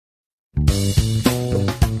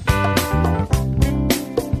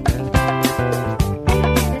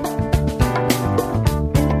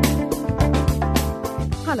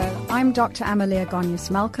I'm Dr. Amaleya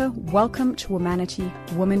Goneos-Malka. Welcome to Womanity,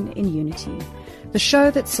 Women in Unity, the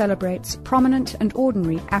show that celebrates prominent and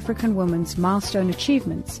ordinary African women's milestone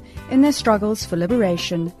achievements in their struggles for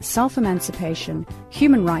liberation, self-emancipation,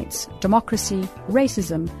 human rights, democracy,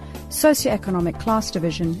 racism, socioeconomic class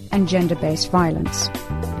division, and gender-based violence.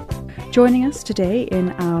 Joining us today in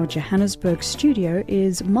our Johannesburg studio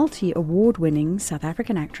is multi-award-winning South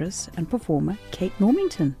African actress and performer Kate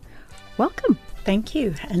Normington. Welcome. Thank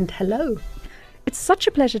you, and hello. It's such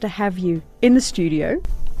a pleasure to have you in the studio.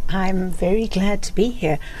 I'm very glad to be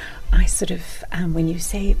here. I sort of, when you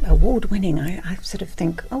say award-winning, I sort of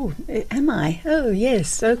think, oh, am I? Oh,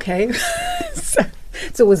 yes, okay. So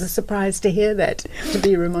it's always a surprise to hear that, to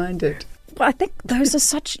be reminded. Well, I think those are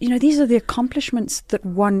such, these are the accomplishments that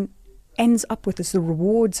one ends up with as the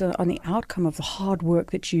rewards on the outcome of the hard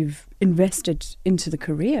work that you've invested into the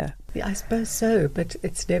career. Yeah, I suppose so, but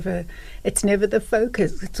it's never the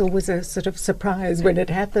focus. It's always a sort of surprise when it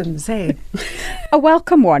happens, hey? A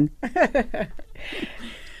welcome one.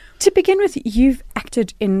 To begin with, you've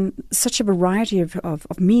acted in such a variety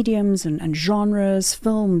of mediums and genres: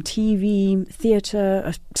 film, TV, theatre,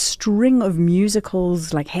 a string of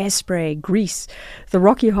musicals like Hairspray, Grease, the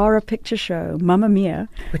Rocky Horror Picture Show, Mamma Mia.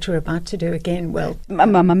 Which we're about to do again. Well,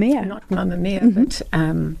 Mamma Mia. Not Mamma Mia, but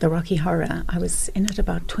the Rocky Horror. I was in it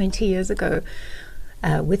about 20 years ago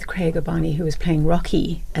with Craig Abani, who was playing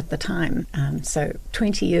Rocky at the time. So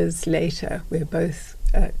 20 years later, we're both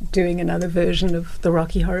doing another version of the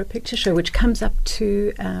Rocky Horror Picture Show, which comes up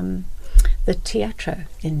to the Teatro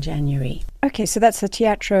in January. Okay, so that's the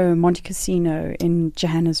Teatro Monte Cassino in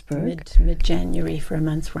Johannesburg. Mid-January for a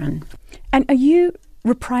month's run. And are you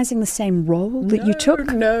reprising the same role that you took?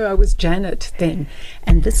 No, I was Janet then.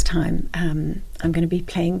 And this time I'm going to be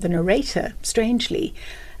playing the narrator, strangely,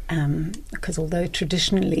 because although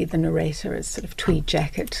traditionally the narrator is sort of tweed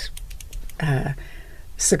jacket,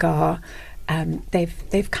 cigar,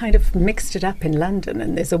 they've kind of mixed it up in London,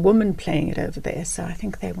 and there's a woman playing it over there, so I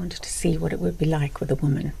think they wanted to see what it would be like with a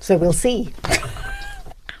woman. So we'll see.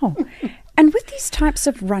 Oh. And with these types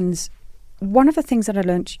of runs, one of the things that I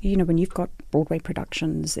learned, when you've got Broadway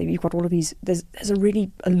productions, you've got all of these, there's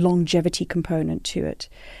a longevity component to it.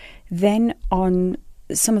 Then on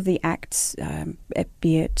some of the acts,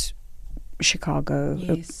 be it Chicago,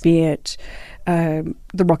 yes, be it the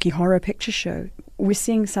Rocky Horror Picture Show, we're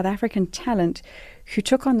seeing South African talent who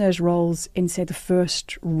took on those roles in, say, the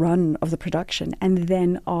first run of the production and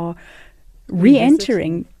then are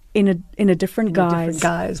re-entering in a different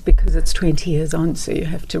guise. Because it's 20 years on, so you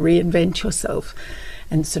have to reinvent yourself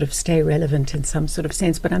and sort of stay relevant in some sort of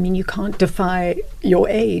sense. But I mean, you can't defy your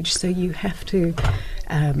age, so you have to,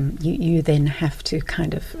 you then have to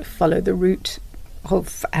kind of follow the route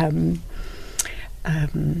of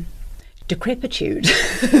decrepitude.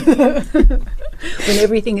 When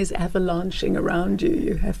everything is avalanching around you,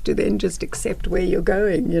 you have to then just accept where you're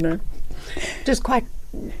going, It's quite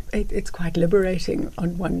liberating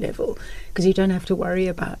on one level, because you don't have to worry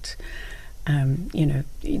about,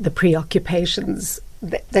 the preoccupations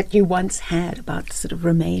that you once had about sort of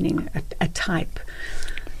remaining a type.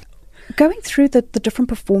 Going through the different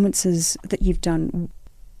performances that you've done,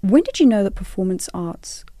 when did you know that performance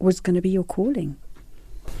arts was going to be your calling?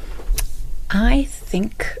 I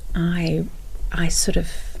think I'd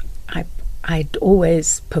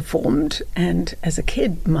always performed, and as a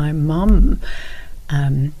kid, my mum,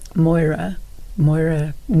 Moira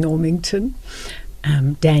Normington,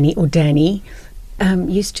 Danny,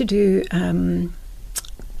 used to do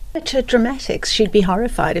amateur dramatics. She'd be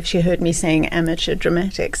horrified if she heard me saying amateur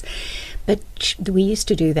dramatics. But we used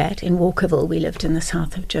to do that in Walkerville. We lived in the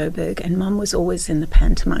south of Joburg, and Mum was always in the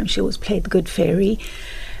pantomime. She always played the Good Fairy.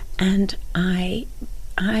 And I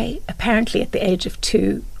apparently at the age of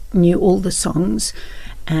 2 knew all the songs,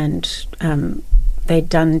 and they'd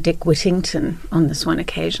done Dick Whittington on this one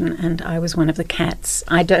occasion, and I was one of the cats.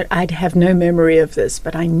 I'd have no memory of this,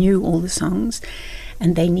 but I knew all the songs,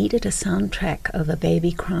 and they needed a soundtrack of a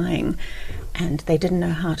baby crying, and they didn't know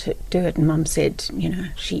how to do it. And Mum said,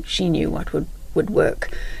 she knew what would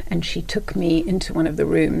work, and she took me into one of the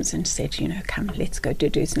rooms and said, come, let's go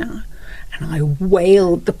do-dos now. And I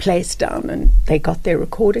wailed the place down, and they got their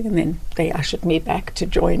recording, and then they ushered me back to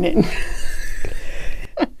join in.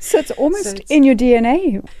 So it's almost in your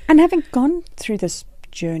DNA. And having gone through this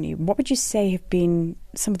journey, what would you say have been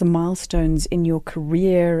some of the milestones in your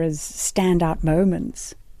career as standout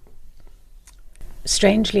moments?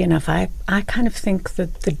 Strangely enough, I kind of think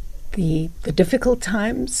that the difficult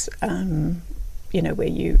times, where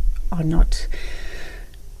you are not,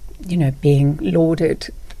 being lauded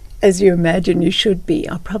as you imagine you should be,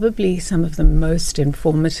 are probably some of the most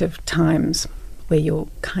informative times where you're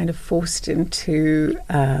kind of forced into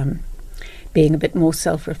being a bit more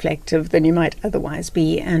self-reflective than you might otherwise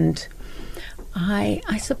be. And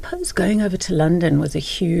I suppose going over to London was a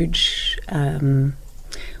huge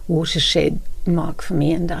watershed mark for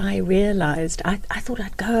me, and I realized I thought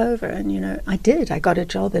I'd go over, and I did. I got a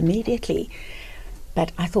job immediately,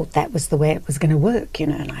 but I thought that was the way it was going to work,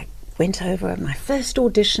 and I went over my first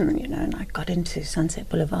audition, and I got into Sunset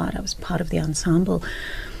Boulevard. I was part of the ensemble,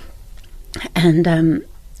 and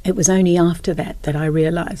it was only after that I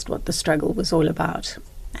realized what the struggle was all about.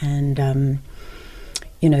 And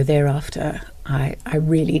thereafter I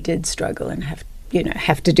really did struggle and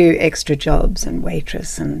have to do extra jobs and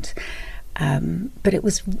waitress, and but it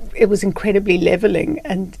was incredibly leveling,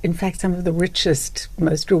 and in fact some of the richest,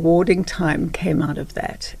 most rewarding time came out of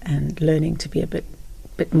that, and learning to be a bit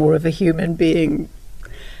more of a human being.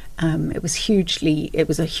 It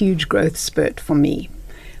was a huge growth spurt for me,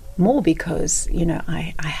 more because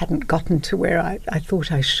I hadn't gotten to where I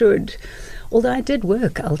thought I should, although I did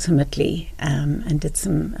work ultimately, and did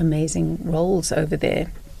some amazing roles over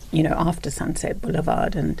there after Sunset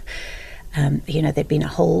Boulevard. And there'd been a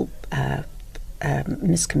whole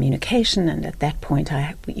miscommunication, and at that point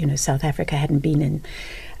South Africa hadn't been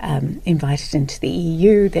invited into the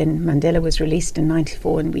EU. Then Mandela was released in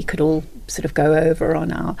 94, and we could all sort of go over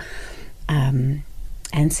on our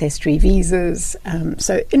ancestry visas.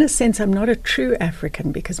 So in a sense I'm not a true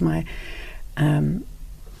African, because my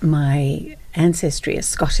ancestry is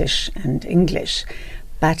Scottish and English,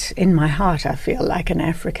 but in my heart I feel like an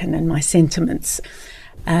African, and my sentiments.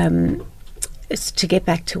 To get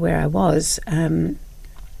back to where I was,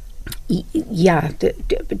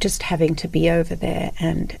 just having to be over there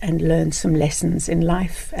and learn some lessons in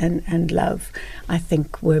life and love, I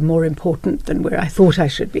think were more important than where I thought I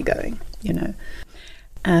should be going,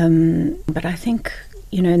 But I think,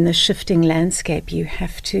 in the shifting landscape, you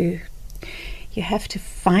have to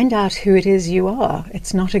find out who it is you are.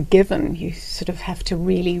 It's not a given. You sort of have to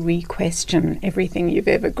really re-question everything you've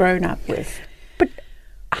ever grown up with. But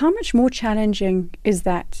how much more challenging is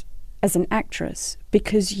that as an actress?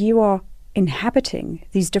 Because you are inhabiting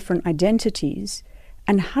these different identities,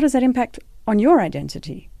 and how does that impact on your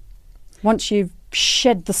identity once you've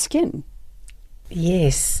shed the skin?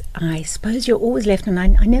 Yes, I suppose you're always left, and I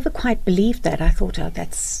never quite believed that. I thought,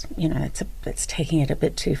 that's it's taking it a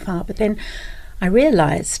bit too far. But then I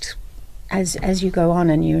realized, as you go on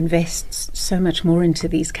and you invest so much more into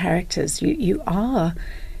these characters, you are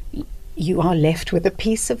left with a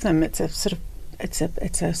piece of them. It's a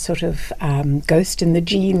sort of ghost in the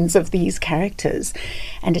genes of these characters,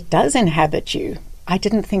 and it does inhabit you. I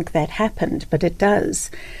didn't think that happened, but it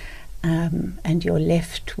does. And you're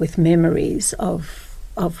left with memories of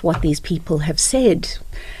what these people have said.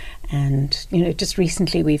 And just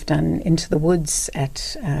recently we've done Into the Woods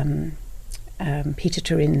at Peter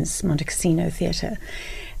Turin's Monte Cassino Theatre,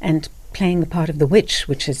 and playing the part of the witch,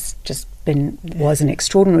 which was an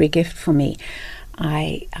extraordinary gift for me.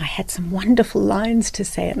 I had some wonderful lines to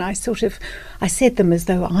say, and I said them as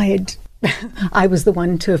though I was the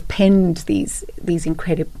one to have penned these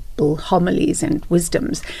incredible homilies and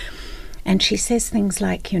wisdoms. And she says things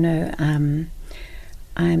like, you're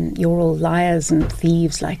all liars and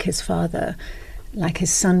thieves like his father, like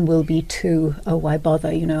his son will be too. Oh, why bother?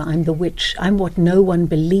 I'm the witch. I'm what no one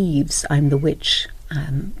believes. I'm the witch.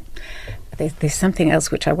 There's something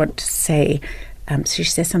else which I want to say. So she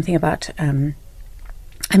says something about, I'm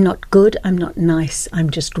not good, I'm not nice,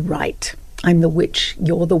 I'm just right. I'm the witch,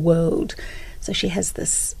 you're the world. So she has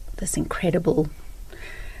this incredible,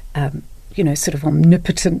 sort of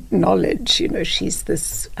omnipotent knowledge. She's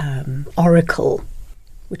this oracle,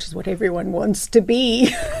 which is what everyone wants to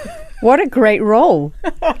be. What a great role.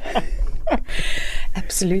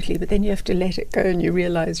 Absolutely, but then you have to let it go, and you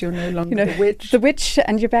realize you're no longer the witch. The witch,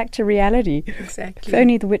 and you're back to reality. Exactly. If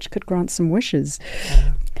only the witch could grant some wishes.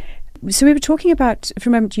 So we were talking about, if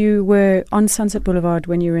you remember, you were on Sunset Boulevard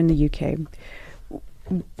when you were in the UK.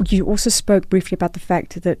 You also spoke briefly about the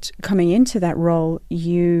fact that coming into that role,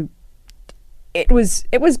 it was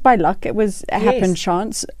by luck, it was a happen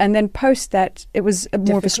chance, and then post that it was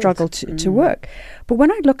more of a struggle to work. But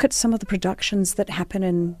when I look at some of the productions that happen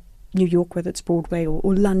in New York, whether it's Broadway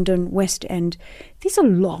or London, West End, these are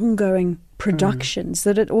long-going productions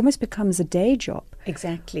that it almost becomes a day job.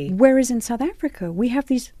 Exactly. Whereas in South Africa, we have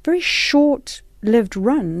these very short-lived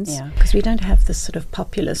runs. Yeah, because we don't have the sort of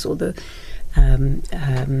populace or the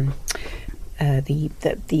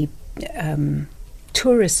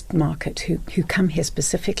tourist market who come here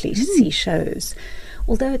specifically to see shows.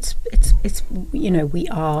 although it's we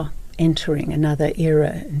are entering another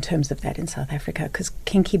era in terms of that in South Africa, because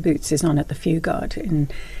Kinky Boots is on at the Fugard in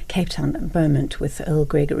Cape Town at the moment with Earl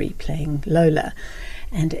Gregory playing Lola.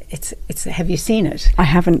 And it's have you seen it? I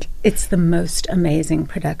haven't. It's the most amazing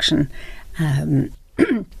production.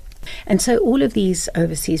 And so all of these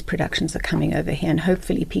overseas productions are coming over here, and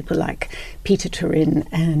hopefully people like Peter Turin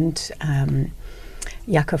and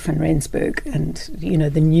Jaco van Rensburg and,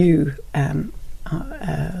 the new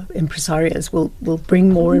impresarios will bring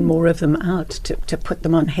more and more of them out to put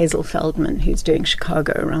them on. Hazel Feldman, who's doing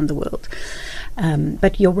Chicago around the world.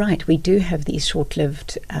 But you're right, we do have these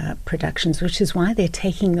short-lived productions, which is why they're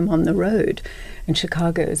taking them on the road. And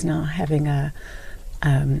Chicago is now having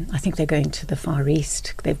I think they're going to the Far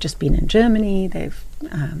East. They've just been in Germany.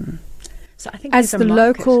 So I think as the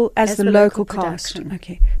local cast. production.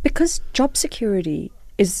 Okay, because job security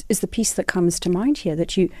is the piece that comes to mind here.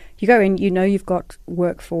 That you go in, you've got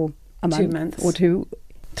work for a month 2 months or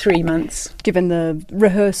 3 months, given the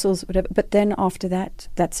rehearsals, whatever. But then after that,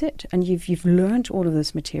 that's it, and you've learned all of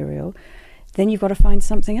this material. Then you've got to find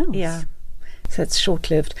something else. Yeah, so it's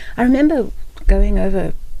short-lived. I remember going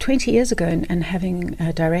over 20 years ago and having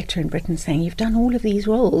a director in Britain saying, you've done all of these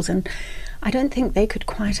roles, and I don't think they could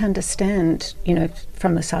quite understand,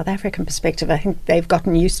 from the South African perspective. I think they've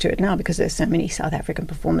gotten used to it now because there's so many South African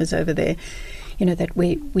performers over there, that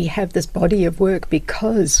we have this body of work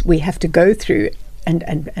because we have to go through and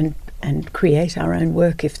create our own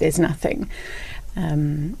work if there's nothing.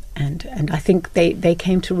 And I think they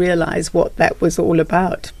came to realize what that was all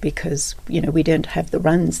about, because we don't have the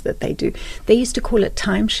runs that they do. They used to call it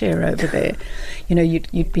timeshare over there.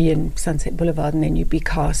 You'd be in Sunset Boulevard and then you'd be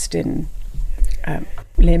cast in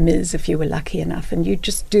Les Mis if you were lucky enough, and you'd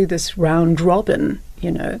just do this round robin.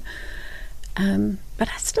 But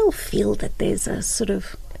I still feel that there's a sort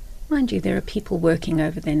of, mind you, there are people working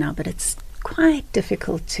over there now, but it's quite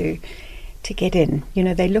difficult to get in.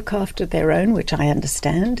 They look after their own, which I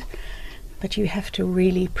understand, but you have to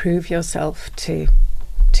really prove yourself to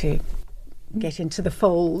get into the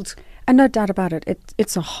fold. And no doubt about it,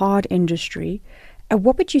 it's a hard industry.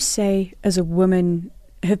 What would you say, as a woman,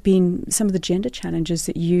 have been some of the gender challenges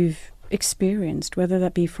that you've experienced, whether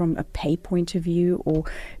that be from a pay point of view or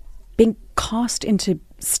being cast into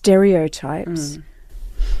stereotypes?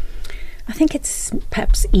 I think it's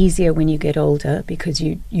perhaps easier when you get older, because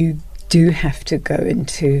you do have to go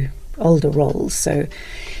into older roles. So,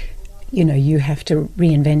 you have to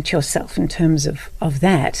reinvent yourself in terms of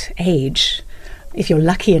that age, if you're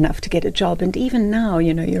lucky enough to get a job. And even now,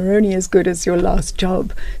 you're only as good as your last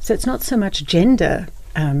job. So it's not so much gender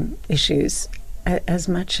issues as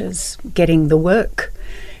much as getting the work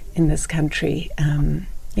in this country.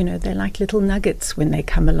 They're like little nuggets when they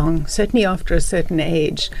come along. Certainly after a certain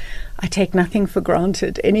age, I take nothing for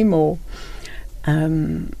granted anymore.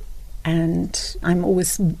 And I'm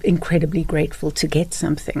always incredibly grateful to get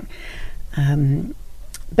something.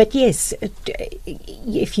 But yes,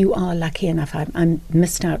 if you are lucky enough, I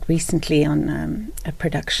missed out recently on a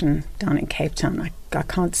production down in Cape Town. I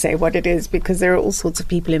can't say what it is because there are all sorts of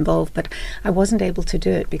people involved, but I wasn't able to do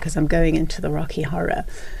it because I'm going into the Rocky Horror,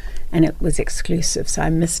 and it was exclusive. So I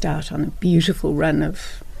missed out on a beautiful run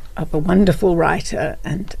of a wonderful writer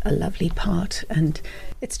and a lovely part. And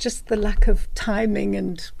it's just the lack of timing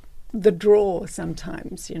and the draw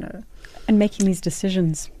sometimes, And making these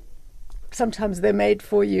decisions. Sometimes they're made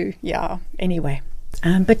for you. Yeah. Anyway.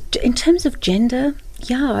 But in terms of gender,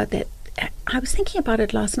 that I was thinking about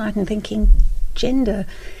it last night and thinking, gender,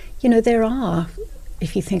 there are,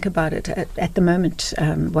 if you think about it, at the moment,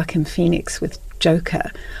 Joaquin Phoenix with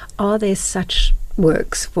Joker, are there such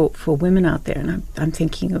works for women out there? And I'm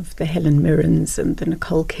thinking of the Helen Mirrens and the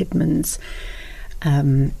Nicole Kidmans,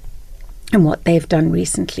 and what they've done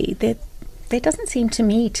recently. There doesn't seem to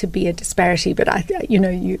me to be a disparity, but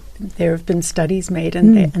there have been studies made,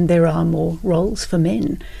 and there are more roles for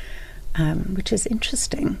men, which is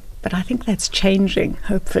interesting. But I think that's changing,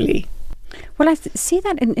 hopefully. Well, I see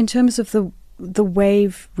that in terms of the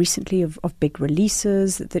wave recently of big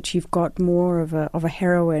releases, that you've got more of a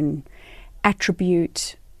heroine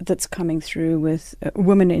attribute that's coming through with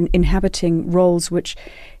women inhabiting roles which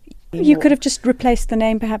you could have just replaced the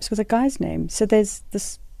name perhaps with a guy's name. So there's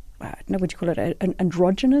this, I don't know what you call it, an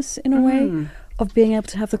androgynous in a way of being able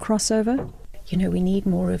to have the crossover. We need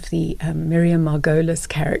more of the Miriam Margolis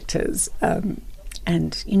characters, and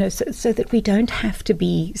so that we don't have to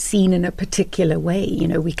be seen in a particular way.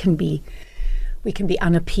 We can be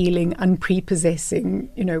unappealing, unprepossessing,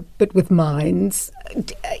 but with minds.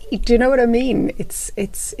 Do you know what I mean? It's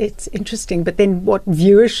interesting. But then what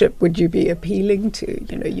viewership would you be appealing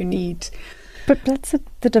to? You need But that's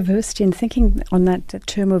the diversity, and thinking on that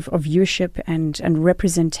term of viewership and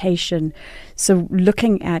representation. So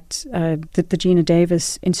looking at the Geena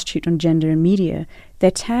Davis Institute on Gender and Media,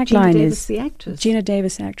 their tagline is the actress. Geena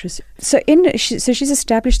Davis, actress. So she's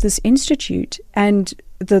established this institute, and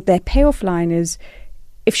their payoff line is,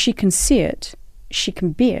 if she can see it, she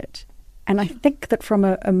can be it. And I think that from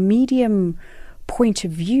a medium point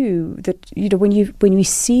of view, that when you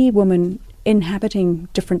see women inhabiting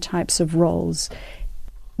different types of roles,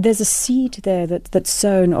 there's a seed there that's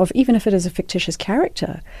sown of, even if it is a fictitious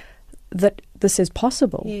character, that this is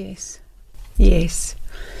possible. Yes.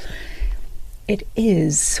 It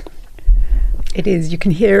is. You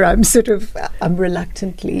can hear I'm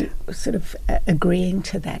reluctantly sort of agreeing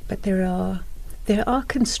to that, but there are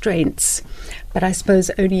constraints, but I suppose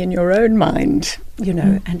only in your own mind,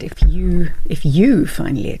 and if you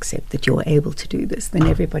finally accept that you're able to do this, then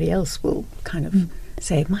everybody else will kind of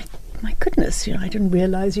say, my goodness, I didn't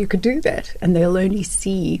realize you could do that. And they'll only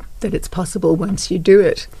see that it's possible once you do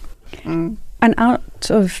it. And out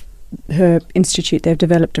of her institute, they've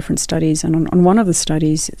developed different studies, and on one of the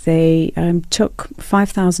studies, they took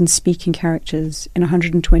 5,000 speaking characters in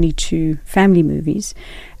 122 family movies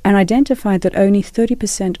and identified that only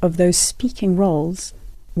 30% of those speaking roles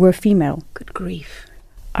were female. Good grief.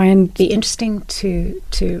 And it'd be interesting to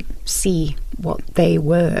see what they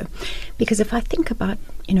were, because if I think about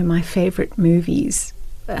my favorite movies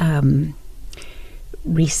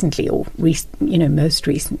recently, or most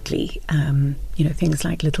recently, things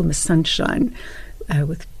like Little Miss Sunshine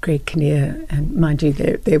with Greg Kinnear, and mind you,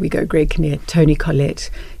 there we go, Greg Kinnear, Toni Collette,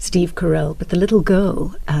 Steve Carell, but the little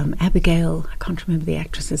girl, Abigail, I can't remember the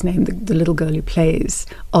actress's name, the little girl who plays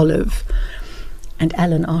Olive, and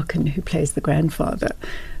Alan Arkin, who plays the grandfather.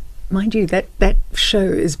 Mind you, that show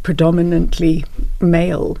is predominantly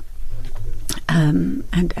male,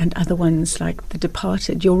 and other ones like The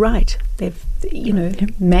Departed. You're right; they've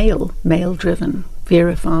male driven.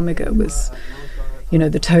 Vera Farmiga was,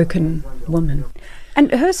 the token woman. And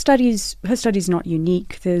her study's not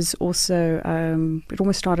unique. There's also, it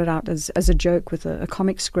almost started out as a joke with a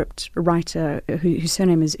comic script writer whose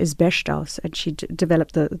surname is Bechdel, and she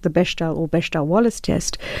developed the Bechdel or Bechdel-Wallace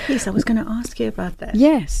test. Yes, I was going to ask you about that.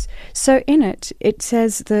 Yes. So in it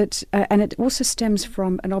says that, and it also stems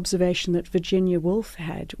from an observation that Virginia Woolf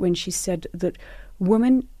had when she said that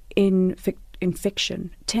women in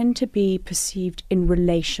fiction tend to be perceived in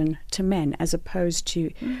relation to men as opposed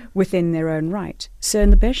to within their own right. So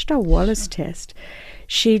in the Bechdel-Wallace test,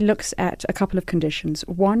 she looks at a couple of conditions.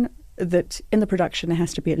 One, that in the production there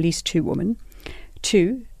has to be at least two women.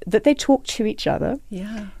 Two, that they talk to each other.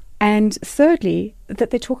 Yeah. And thirdly,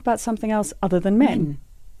 that they talk about something else other than men.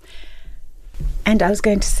 And I was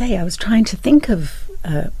going to say, I was trying to think of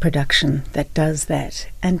production that does that,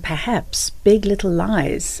 and perhaps Big Little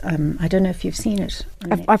Lies, I don't know if you've seen it.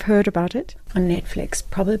 I've heard about it. On Netflix,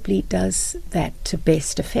 probably does that to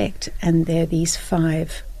best effect, and there are these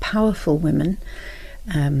 5 powerful women,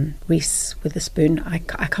 Reese Witherspoon, I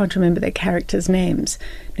can't remember their characters' names,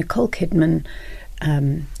 Nicole Kidman,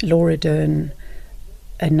 Laura Dern,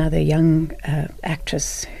 another young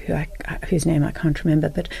actress whose name I can't remember,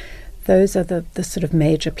 but those are the sort of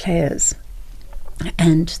major players,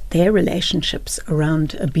 and their relationships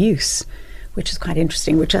around abuse, which is quite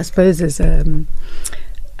interesting, which I suppose is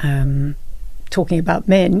talking about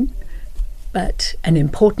men, but an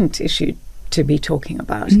important issue to be talking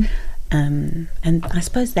about. And I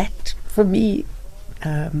suppose that, for me,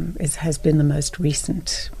 has been the most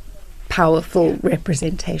recent powerful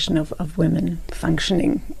representation of women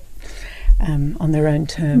functioning on their own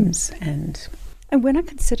terms. And when I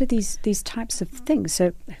consider these types of things,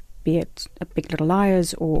 so be it a Big Little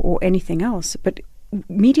Liars or anything else, but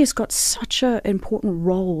media's got such an important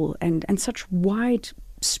role and such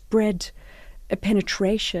widespread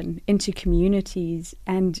penetration into communities,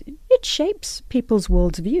 and it shapes people's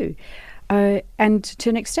worldview. And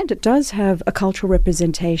to an extent, it does have a cultural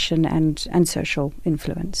representation and social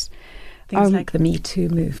influence. Things like the Me Too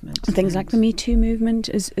movement. Things like the Me Too movement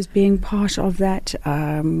is being part of that.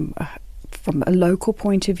 From a local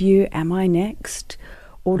point of view, Am I Next?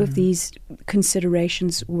 All of these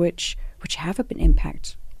considerations which have an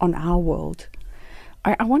impact on our world.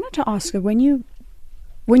 I wanted to ask her, when you've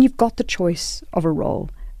got the choice of a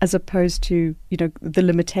role, as opposed to the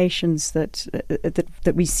limitations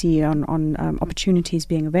that we see on opportunities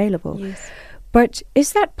being available. Yes. But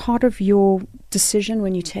is that part of your decision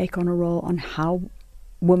when you take on a role, on how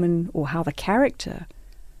woman or how the character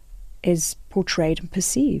is portrayed and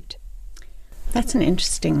perceived? That's an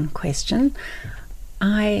interesting question.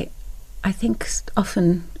 I I think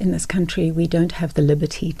often in this country we don't have the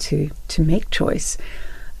liberty to make choice.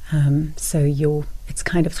 So it's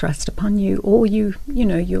kind of thrust upon you, or you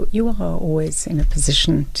are always in a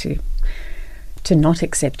position to not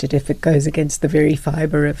accept it if it goes against the very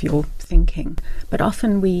fibre of your thinking. But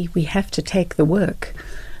often we have to take the work.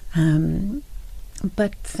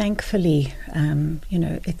 But thankfully,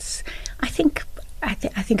 it's. I think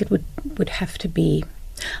it would have to be.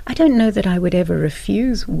 I don't know that I would ever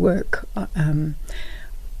refuse work,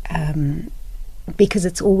 because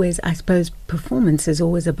it's always, I suppose, performance is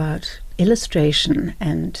always about illustration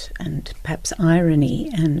and perhaps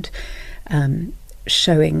irony and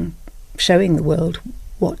showing the world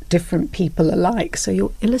what different people are like. So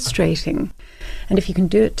you're illustrating, and if you can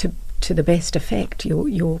do it to the best effect,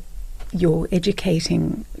 you're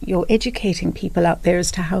educating people out there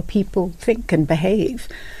as to how people think and behave.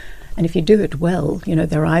 And if you do it well,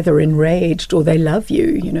 they're either enraged or they love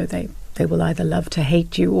you. They will either love to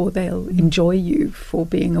hate you or they'll enjoy you for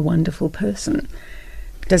being a wonderful person.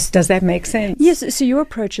 Does that make sense? Yes, so your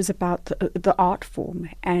approach is about the art form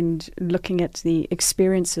and looking at the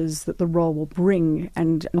experiences that the role will bring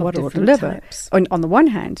and what it will deliver on the one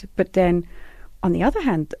hand, but then on the other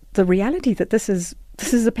hand, the reality that this is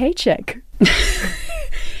a paycheck.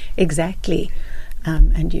 Exactly.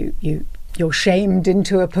 And you're shamed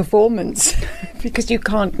into a performance because you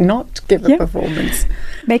can't not give a performance.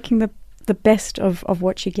 Making the best of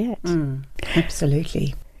what you get.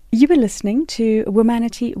 Absolutely. You were listening to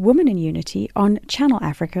Womanity, Woman in Unity on Channel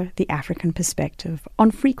Africa, The African Perspective,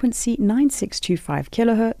 on frequency 9625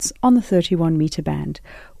 kilohertz on the 31 meter band,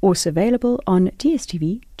 also available on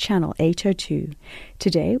DSTV Channel 802.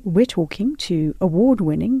 Today, we're talking to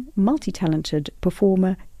award-winning, multi-talented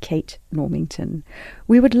performer Kate Normington.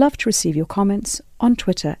 We would love to receive your comments on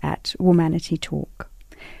Twitter at Womanity Talk.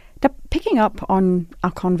 Now, picking up on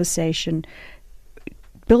our conversation,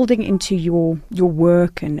 building into your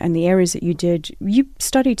work and the areas that you did, you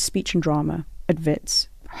studied speech and drama at Wits,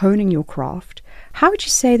 honing your craft. How would you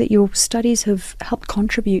say that your studies have helped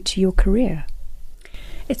contribute to your career?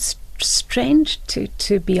 It's strange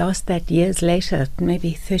to be asked that years later,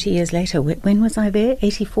 maybe 30 years later. When was I there?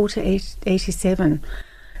 84 to 87.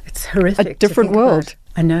 It's horrific. A different world.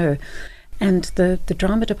 I know. And the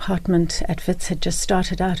drama department at Wits had just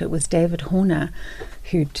started out. It was David Horner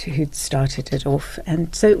who'd started it off.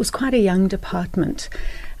 And so it was quite a young department.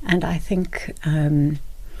 And I think, as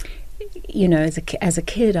a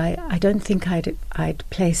kid, I don't think I'd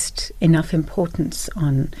placed enough importance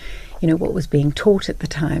on, what was being taught at the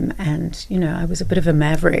time. And, I was a bit of a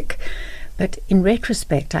maverick. But in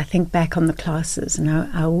retrospect, I think back on the classes, and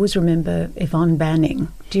I always remember Yvonne Banning.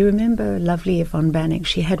 Do you remember lovely Yvonne Banning?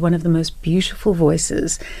 She had one of the most beautiful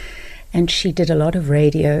voices, and she did a lot of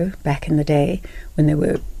radio back in the day when there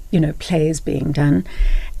were, plays being done.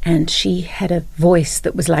 And she had a voice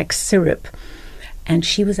that was like syrup. And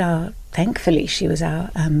thankfully, she was our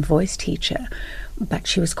voice teacher, but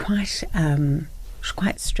she was quite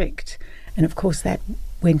strict. And of course, that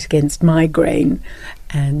went against my grain.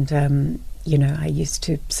 And, I used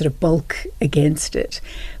to sort of bulk against it.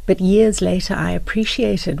 But years later, I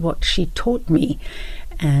appreciated what she taught me.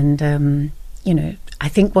 And, I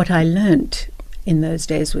think what I learnt in those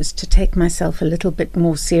days was to take myself a little bit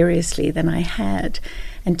more seriously than I had,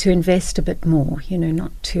 and to invest a bit more,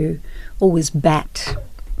 not to always bat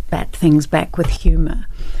things back with humour,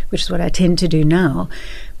 which is what I tend to do now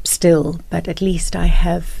still. But at least I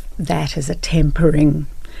have that as a tempering.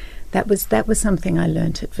 That was something I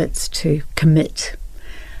learnt at Wits, to commit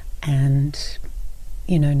and,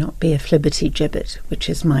 not be a flibberty-gibbet, which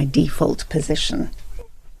is my default position.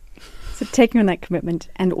 So taking on that commitment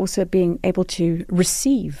and also being able to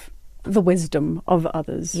receive the wisdom of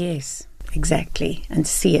others. Yes, exactly. And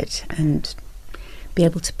see it and be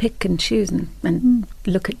able to pick and choose and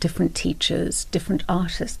look at different teachers, different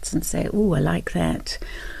artists and say, oh, I like that.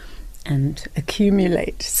 And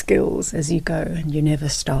accumulate skills as you go, and you never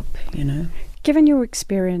stop, Given your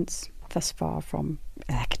experience thus far from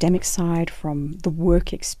the academic side, from the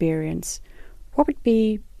work experience, what would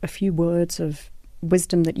be a few words of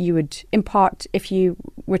wisdom that you would impart if you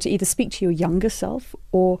were to either speak to your younger self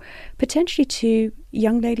or potentially to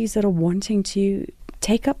young ladies that are wanting to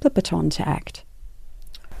take up the baton to act?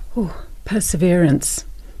 Oh, perseverance,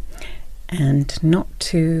 and not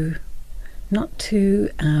to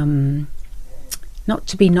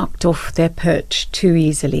be knocked off their perch too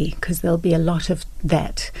easily, because there'll be a lot of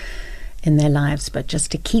that in their lives, but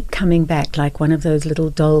just to keep coming back like one of those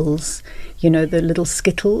little dolls, the little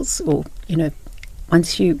Skittles, or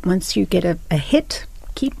once you get a hit,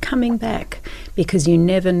 keep coming back, because you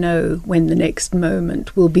never know when the next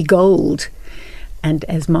moment will be gold. And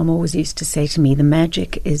as Mum always used to say to me, the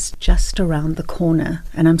magic is just around the corner.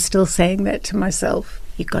 And I'm still saying that to myself.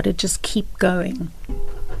 You've got to just keep going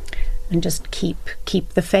and just keep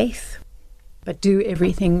the faith. But do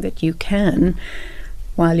everything that you can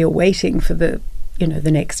while you're waiting for the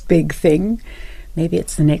next big thing. Maybe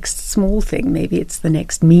it's the next small thing. Maybe it's the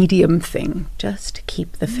next medium thing. Just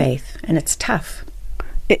keep the faith. And it's tough.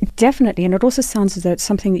 Definitely, and it also sounds as though it's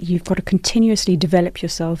something that you've got to continuously develop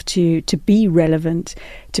yourself to be relevant,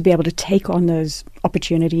 to be able to take on those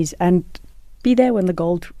opportunities and be there when the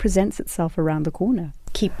gold presents itself around the corner.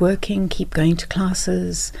 Keep working, keep going to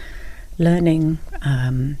classes, learning,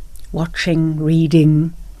 watching,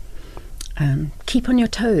 reading. Keep on your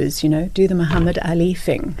toes, do the Muhammad Ali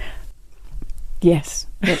thing. Yes,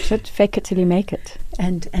 that's it. Fake it till you make it.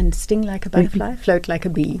 And sting like a butterfly, float like a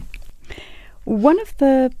bee. One of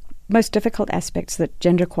the most difficult aspects that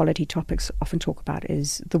gender equality topics often talk about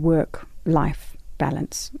is the work-life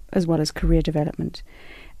balance, as well as career development.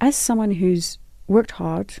 As someone who's worked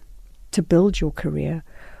hard to build your career,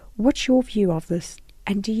 what's your view of this?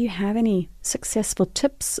 And do you have any successful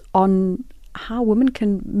tips on how women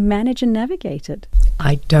can manage and navigate it?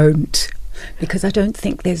 I don't, because I don't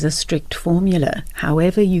think there's a strict formula.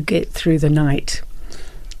 However you get through the night,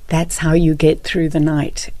 that's how you get through the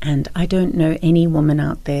night. And I don't know any woman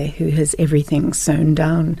out there who has everything sewn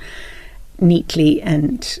down neatly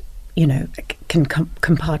and, can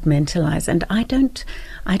compartmentalize. And I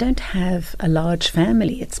don't have a large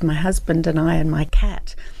family. It's my husband and I and my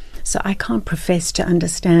cat. So I can't profess to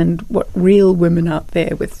understand what real women out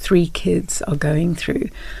there with 3 kids are going through.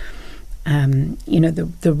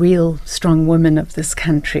 The real strong women of this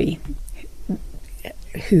country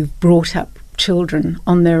who've brought up children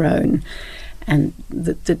on their own, and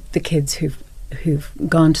the kids who've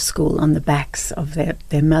gone to school on the backs of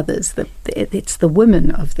their mothers. It's the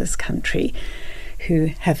women of this country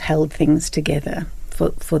who have held things together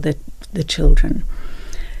for the children.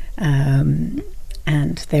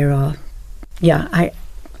 And there are, I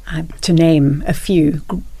to name a few,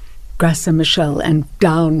 Graça Machel and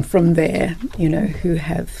down from there, who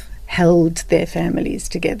have held their families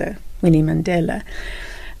together. Winnie Mandela.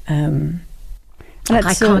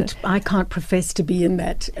 I can't profess to be in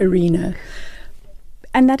that arena.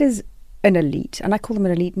 And that is an elite. And I call them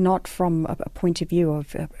an elite not from a point of view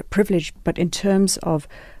of privilege, but in terms of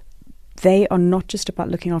they are not just about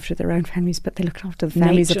looking after their own families, but they look after the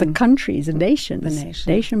families of the countries and nations.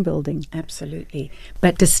 Nation building. Absolutely.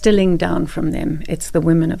 But distilling down from them, it's the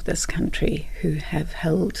women of this country who have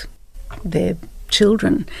held their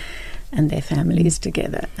children and their families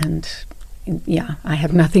together. And I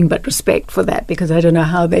have nothing but respect for that, because I don't know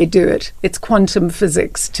how they do it. It's quantum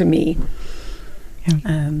physics to me.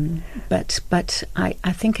 Yeah. But I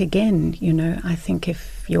think, again, I think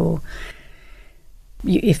if you're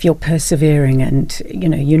persevering and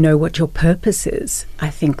you know what your purpose is, I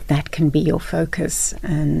think that can be your focus,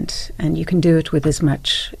 and you can do it with as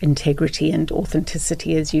much integrity and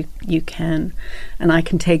authenticity as you can. And I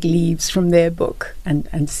can take leaves from their book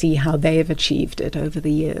and see how they have achieved it over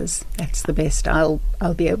the years. That's the best I'll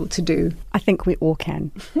be able to do. I think we all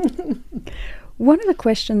can. One of the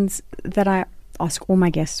questions that I ask all my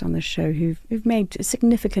guests on the show who've made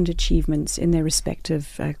significant achievements in their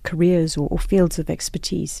respective careers or fields of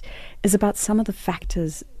expertise is about some of the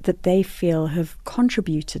factors that they feel have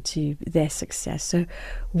contributed to their success. So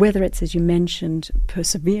whether it's, as you mentioned,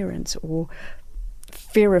 perseverance or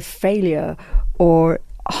fear of failure or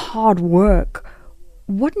hard work,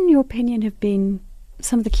 what in your opinion have been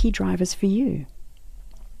some of the key drivers for you?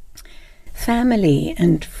 Family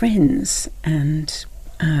and friends and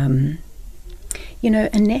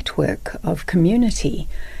a network of community.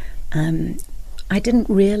 I didn't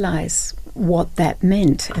realize what that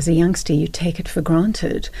meant as a youngster. You take it for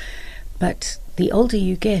granted, but the older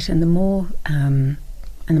you get, and the more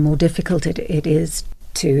difficult it is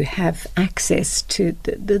to have access to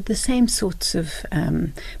the same sorts of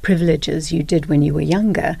privileges you did when you were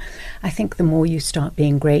younger. I think the more you start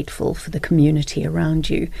being grateful for the community around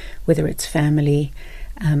you, whether it's family,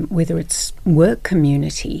 whether it's work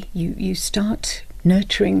community, you start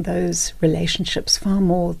nurturing those relationships far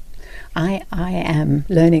more. I am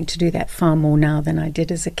learning to do that far more now than I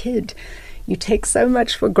did as a kid. You take so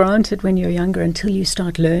much for granted when you're younger until you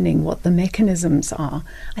start learning what the mechanisms are.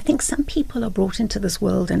 I think some people are brought into this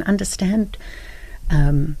world and understand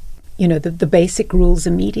the basic rules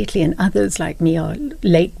immediately, and others like me are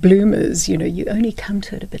late bloomers. You only come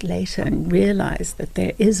to it a bit later and realize that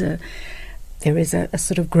there is a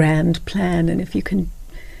sort of grand plan, and if you can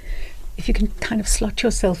if you can kind of slot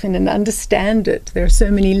yourself in and understand it. There are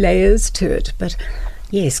so many layers to it. But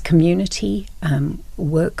yes, community,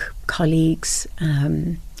 work, colleagues,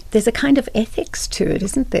 there's a kind of ethics to it,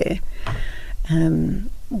 isn't there?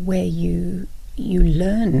 Where you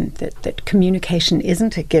learn that communication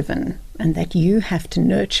isn't a given and that you have to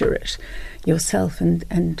nurture it yourself,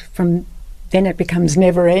 and from then it becomes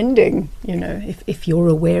never ending, if you're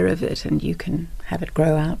aware of it and you can have it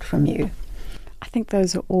grow out from you. I think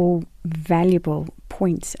those are all valuable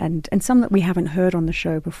points and some that we haven't heard on the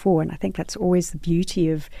show before, and I think that's always the beauty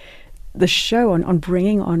of the show, on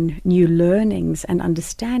bringing on new learnings and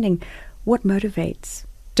understanding what motivates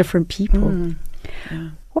different people. Yeah.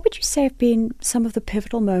 What would you say have been some of the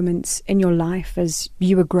pivotal moments in your life as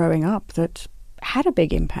you were growing up that had a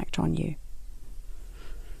big impact on you?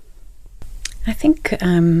 I think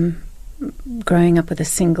growing up with a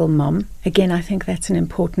single mom, again, I think that's an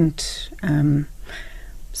important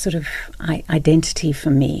sort of identity for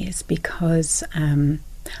me, is because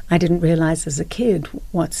I didn't realize as a kid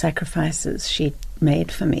what sacrifices she'd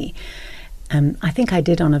made for me. I think I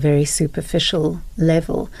did on a very superficial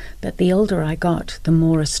level, but the older I got, the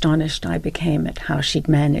more astonished I became at how she'd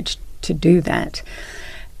managed to do that.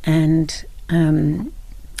 And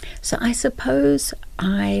so I suppose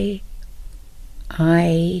I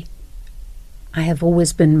have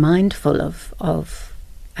always been mindful of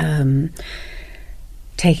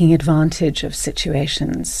taking advantage of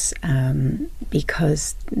situations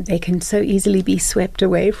because they can so easily be swept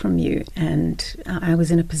away from you. And I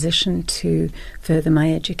was in a position to further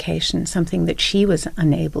my education, something that she was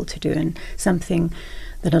unable to do, and something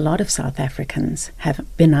that a lot of South Africans have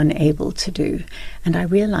been unable to do. And I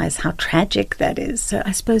realize how tragic that is. So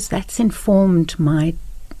I suppose that's informed my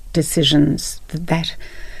decisions,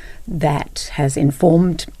 that has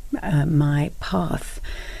informed my path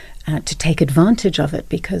to take advantage of it,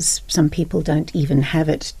 because some people don't even have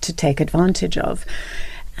it to take advantage of.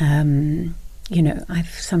 I've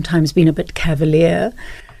sometimes been a bit cavalier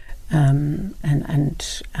and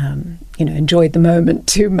enjoyed the moment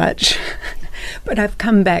too much. But I've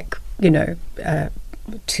come back,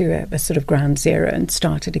 to a sort of ground zero and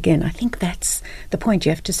started again. I think that's the point.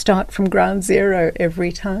 You have to start from ground zero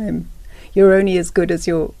every time. You're only as good as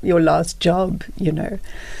your last job,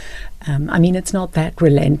 it's not that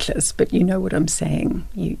relentless, but you know what I'm saying.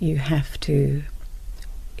 You have to,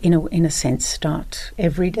 in a sense, start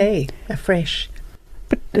every day afresh.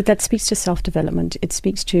 But that speaks to self-development. It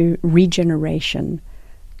speaks to regeneration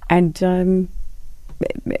and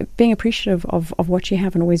being appreciative of what you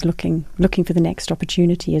have and always looking for the next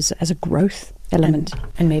opportunity as a growth element.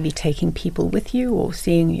 And maybe taking people with you or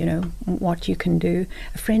seeing, what you can do.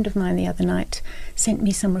 A friend of mine the other night sent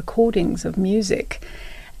me some recordings of music,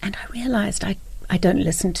 and I realized I don't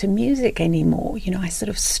listen to music anymore. I sort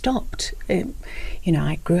of stopped.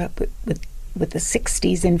 I grew up with the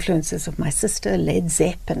 60s influences of my sister, Led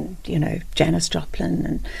Zeppelin, Janis Joplin,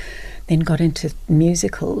 and then got into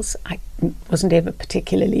musicals. I wasn't ever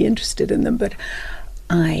particularly interested in them, but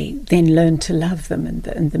I then learned to love them and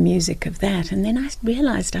the music of that. And then I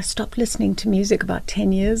realized I stopped listening to music about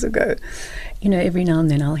 10 years ago. Every now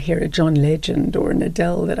and then I'll hear a John Legend or an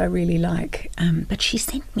Adele that I really like. But she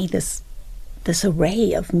sent me this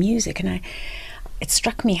array of music, and it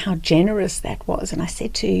struck me how generous that was. And I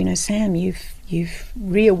said to her, Sam, you've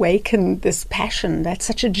reawakened this passion. That's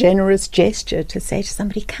such a generous gesture to say to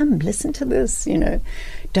somebody, come, listen to this,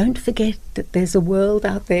 Don't forget that there's a world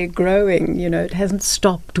out there growing, it hasn't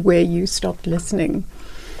stopped where you stopped listening.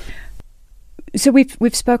 So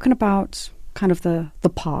we've spoken about kind of the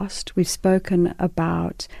past. We've spoken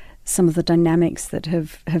about some of the dynamics that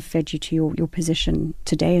have fed you to your position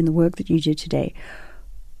today and the work that you do today.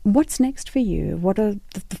 What's next for you? What are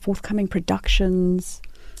the forthcoming productions?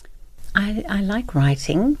 I like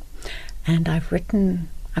writing, and I've written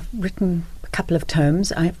a couple of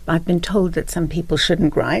tomes. I've been told that some people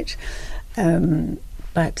shouldn't write,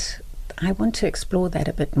 but I want to explore that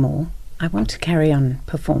a bit more. I want to carry on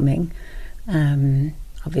performing,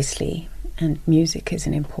 obviously, and music is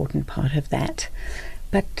an important part of that.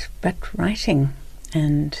 But writing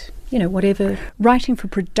and whatever. Writing for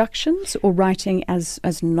productions or writing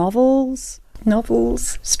as novels?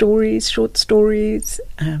 Novels, stories, short stories.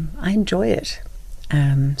 I enjoy it.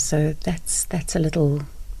 So that's a little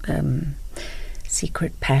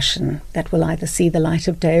secret passion that will either see the light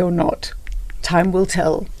of day or not. Time will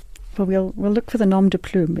tell. Well, we'll look for the nom de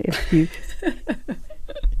plume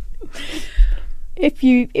if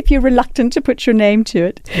you're reluctant to put your name to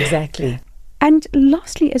it. Exactly. And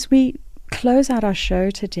lastly, as we close out our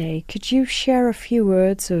show today, could you share a few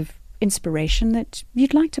words of inspiration that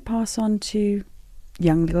you'd like to pass on to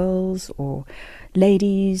young girls or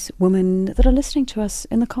ladies, women that are listening to us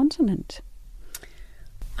in the continent?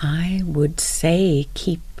 I would say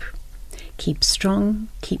keep strong,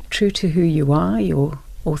 keep true to who you are, your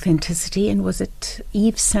authenticity. And was it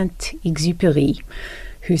Yves Saint-Exupéry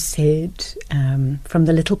who said, from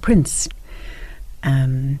The Little Prince,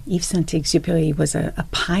 Yves Saint-Exupéry was a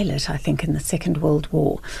pilot, I think, in the Second World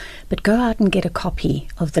War. But go out and get a copy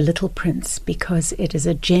of The Little Prince, because it is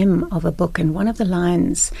a gem of a book. And one of the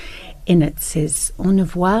lines in it says, "On ne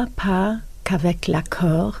voit pas qu'avec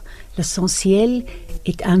l'accord, l'essentiel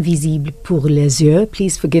est invisible pour les yeux."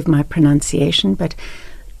 Please forgive my pronunciation, but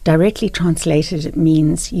directly translated it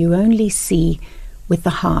means you only see with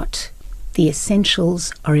the heart. The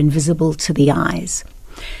essentials are invisible to the eyes.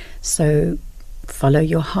 So follow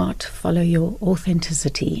your heart, follow your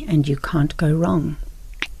authenticity, and you can't go wrong.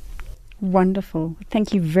 Wonderful.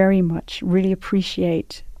 Thank you very much. Really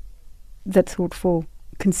appreciate that thoughtful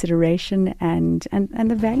consideration and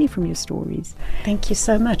the value from your stories. Thank you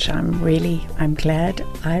so much. I'm glad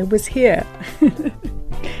I was here.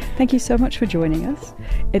 Thank you so much for joining us.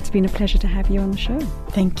 It's been a pleasure to have you on the show.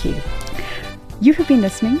 Thank you. You have been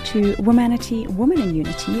listening to Womanity, Woman in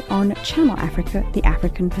Unity on Channel Africa, The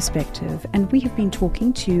African Perspective, and we have been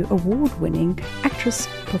talking to award-winning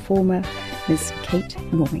actress-performer Ms. Kate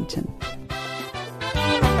Normington.